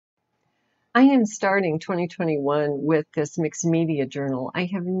I am starting 2021 with this mixed media journal. I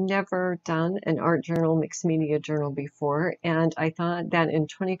have never done an art journal, mixed media journal before, and I thought that in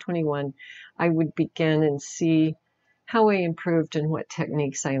 2021 I would begin and see how I improved and what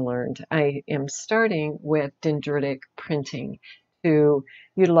techniques I learned. I am starting with dendritic printing to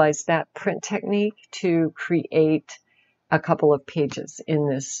utilize that print technique to create a couple of pages in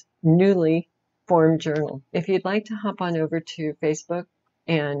this newly formed journal. If you'd like to hop on over to Facebook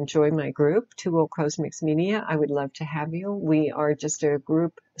and join my group, Two Old Crows Mixed Media, I would love to have you. We are just a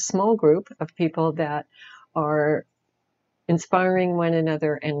small group of people that are inspiring one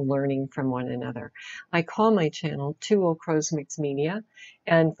another and learning from one another. I call my channel Two Old Crows Mixed Media,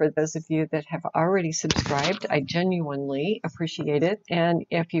 and for those of you that have already subscribed, I genuinely appreciate it, and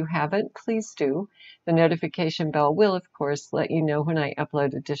if you haven't, please do. The notification bell will, of course, let you know when I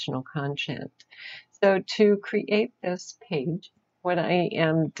upload additional content. So to create this page, what I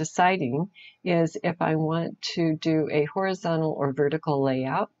am deciding is if I want to do a horizontal or vertical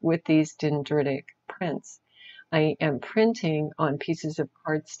layout with these dendritic prints. I am printing on pieces of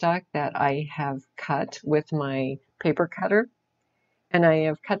cardstock that I have cut with my paper cutter, and I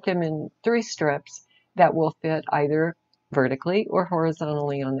have cut them in 3 strips that will fit either vertically or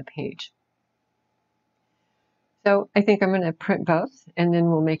horizontally on the page. So I think I'm going to print both, and then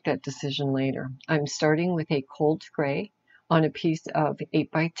we'll make that decision later. I'm starting with a cold gray on a piece of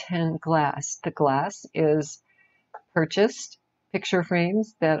 8x10 glass. The glass is purchased picture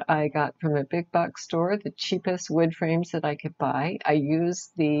frames that I got from a big box store, the cheapest wood frames that I could buy. I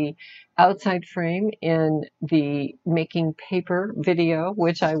used the outside frame in the making paper video,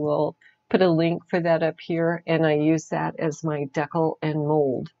 which I will put a link for that up here, and I use that as my decal and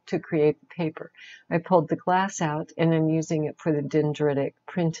mold to create the paper. I pulled the glass out and I'm using it for the dendritic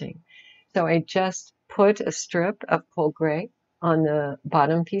printing. So I just put a strip of cold gray on the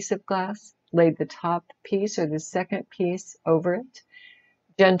bottom piece of glass, laid the top piece or the second piece over it,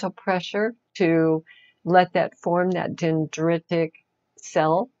 gentle pressure to let that form that dendritic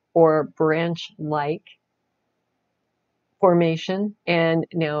cell or branch-like formation, and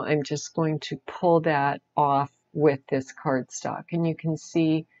now I'm just going to pull that off with this cardstock, and you can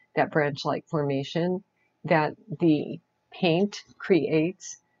see that branch-like formation that the paint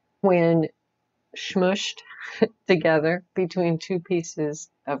creates when smushed together between 2 pieces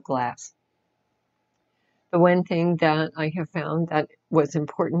of glass. The one thing that I have found that was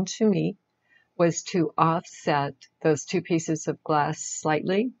important to me was to offset those 2 pieces of glass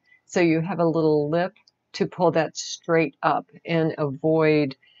slightly, so you have a little lip to pull that straight up and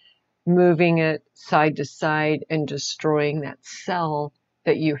avoid moving it side to side and destroying that cell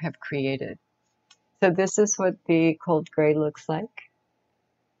that you have created. So this is what the cold gray looks like.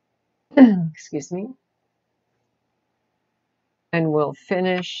 Excuse me. And we'll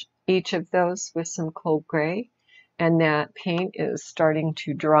finish each of those with some cold gray. And that paint is starting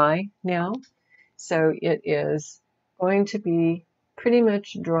to dry now. So it is going to be pretty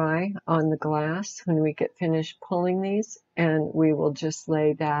much dry on the glass when we get finished pulling these, and we will just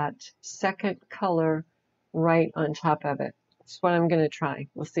lay that second color right on top of it. That's what I'm going to try.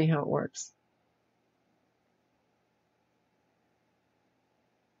 We'll see how it works.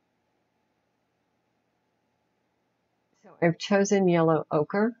 So I've chosen yellow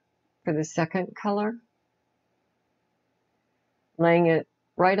ochre for the second color, laying it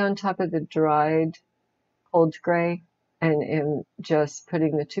right on top of the dried cold gray, and am just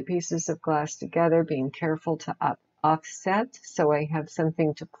putting the 2 pieces of glass together, being careful to offset so I have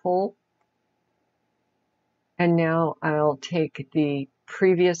something to pull. And now I'll take the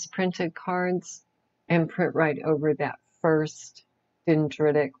previous printed cards and print right over that first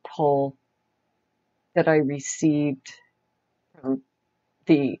dendritic pull that I received from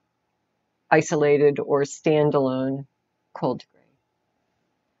the isolated or standalone cold gray.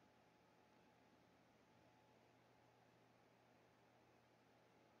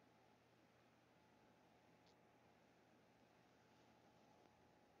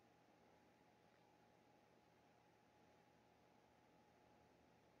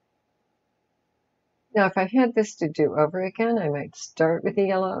 Now, if I had this to do over again, I might start with the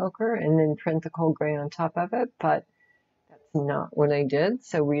yellow ochre and then print the cold gray on top of it, but that's not what I did,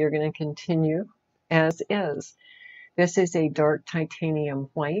 so we are going to continue as is. This is a dark titanium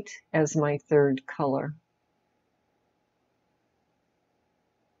white as my third color.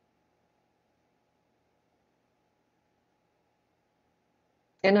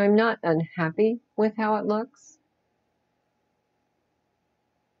 And I'm not unhappy with how it looks.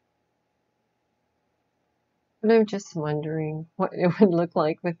 But I'm just wondering what it would look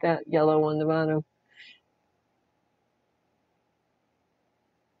like with that yellow on the bottom.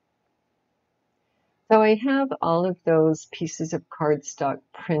 So I have all of those pieces of cardstock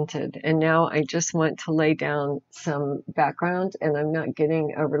printed, and now I just want to lay down some background, and I'm not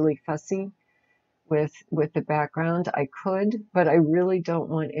getting overly fussy with the background. I could, but I really don't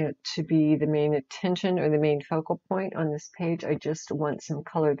want it to be the main attention or the main focal point on this page. I just want some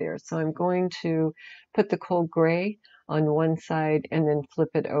color there. So I'm going to put the cold gray on one side and then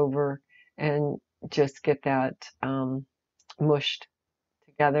flip it over and just get that mushed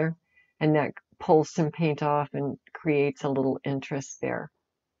together, and that pulls some paint off and creates a little interest there.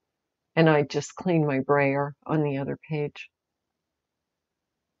 And I just clean my brayer on the other page.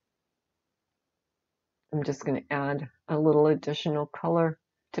 I'm just going to add a little additional color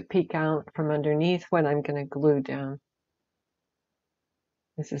to peek out from underneath what I'm going to glue down.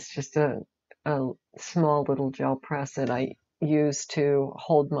 This is just a small little gel press that I use to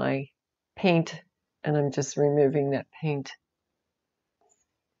hold my paint, and I'm just removing that paint.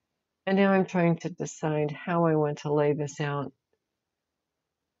 And now I'm trying to decide how I want to lay this out.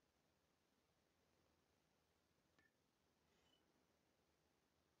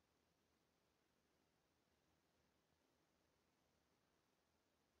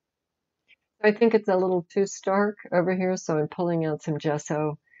 I think it's a little too stark over here, so I'm pulling out some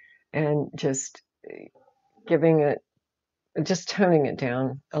gesso and just giving it, just toning it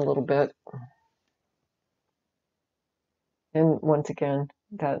down a little bit. And once again,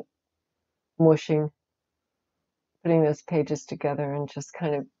 that mushing, putting those pages together and just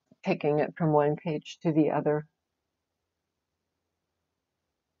kind of taking it from one page to the other.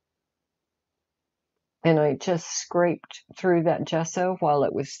 And I just scraped through that gesso while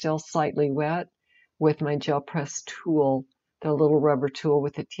it was still slightly wet with my gel press tool, the little rubber tool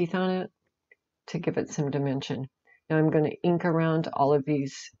with the teeth on it, to give it some dimension. Now I'm going to ink around all of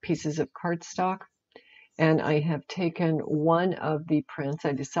these pieces of cardstock, and I have taken one of the prints.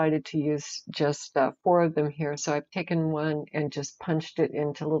 I decided to use just 4 of them here, so I've taken one and just punched it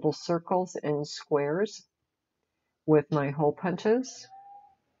into little circles and squares with my hole punches.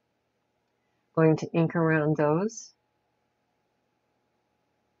 Going to ink around those.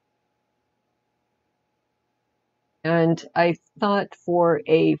 And I thought for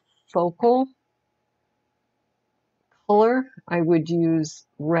a focal color, I would use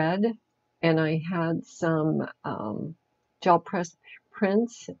red, and I had some gel press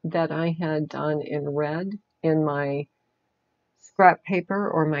prints that I had done in red in my scrap paper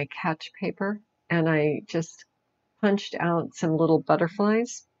or my catch paper, and I just punched out some little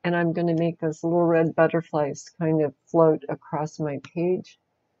butterflies, and I'm going to make those little red butterflies kind of float across my page.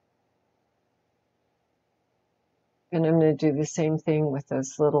 And I'm going to do the same thing with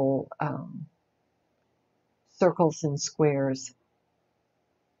those little circles and squares,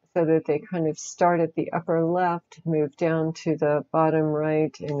 so that they kind of start at the upper left, move down to the bottom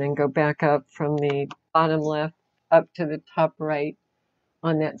right, and then go back up from the bottom left up to the top right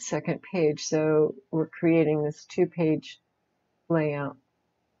on that second page. So we're creating this 2-page layout.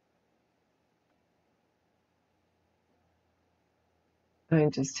 I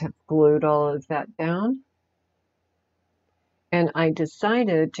just have glued all of that down. And I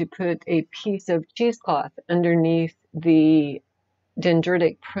decided to put a piece of cheesecloth underneath the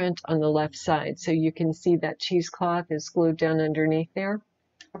dendritic print on the left side, so you can see that cheesecloth is glued down underneath there.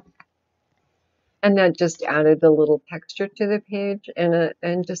 And that just added a little texture to the page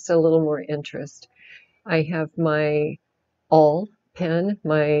and just a little more interest. I have my awl pen,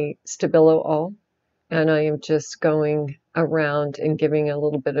 my Stabilo awl, and I am just going around and giving a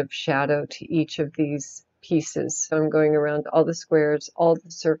little bit of shadow to each of these pieces. So I'm going around all the squares, all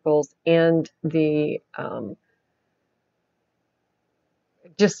the circles, and the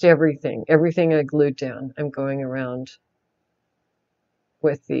just everything I glued down. I'm going around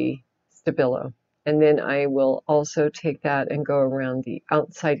with the Stabilo. And then I will also take that and go around the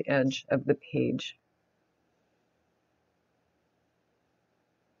outside edge of the page.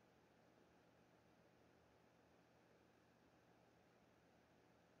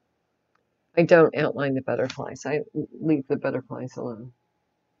 I don't outline the butterflies. I leave the butterflies alone.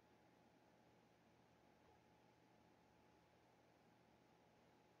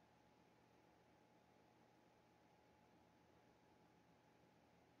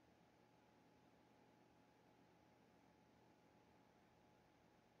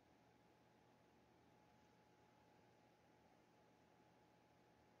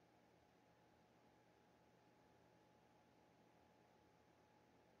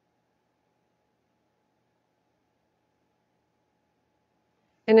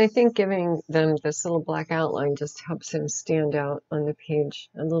 And I think giving them this little black outline just helps them stand out on the page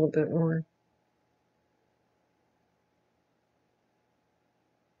a little bit more.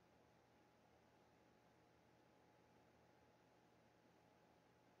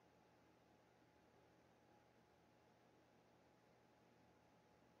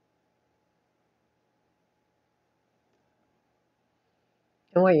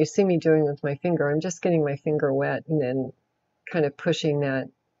 And what you see me doing with my finger, I'm just getting my finger wet and then kind of pushing that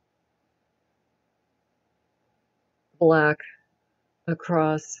black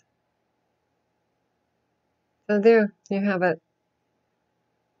across. So there you have it,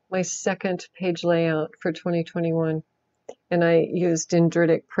 my second page layout for 2021. And I used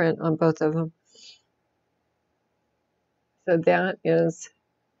Dendritic print on both of them. So that is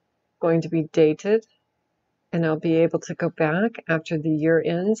going to be dated, and I'll be able to go back after the year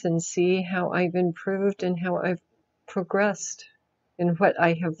ends and see how I've improved and how I've progressed and what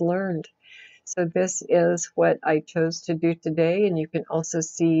I have learned. So this is what I chose to do today, and you can also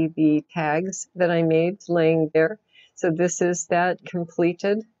see the tags that I made laying there. So this is that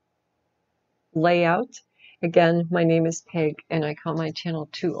completed layout. Again, my name is Peg, and I call my channel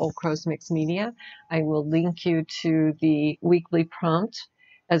Two Old Crows Mixed Media. I will link you to the weekly prompt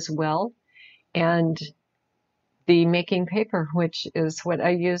as well, and the making paper, which is what I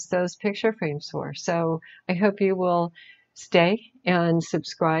use those picture frames for. So I hope you will stay and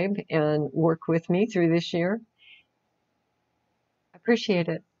subscribe and work with me through this year. Appreciate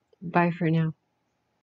it. Bye for now.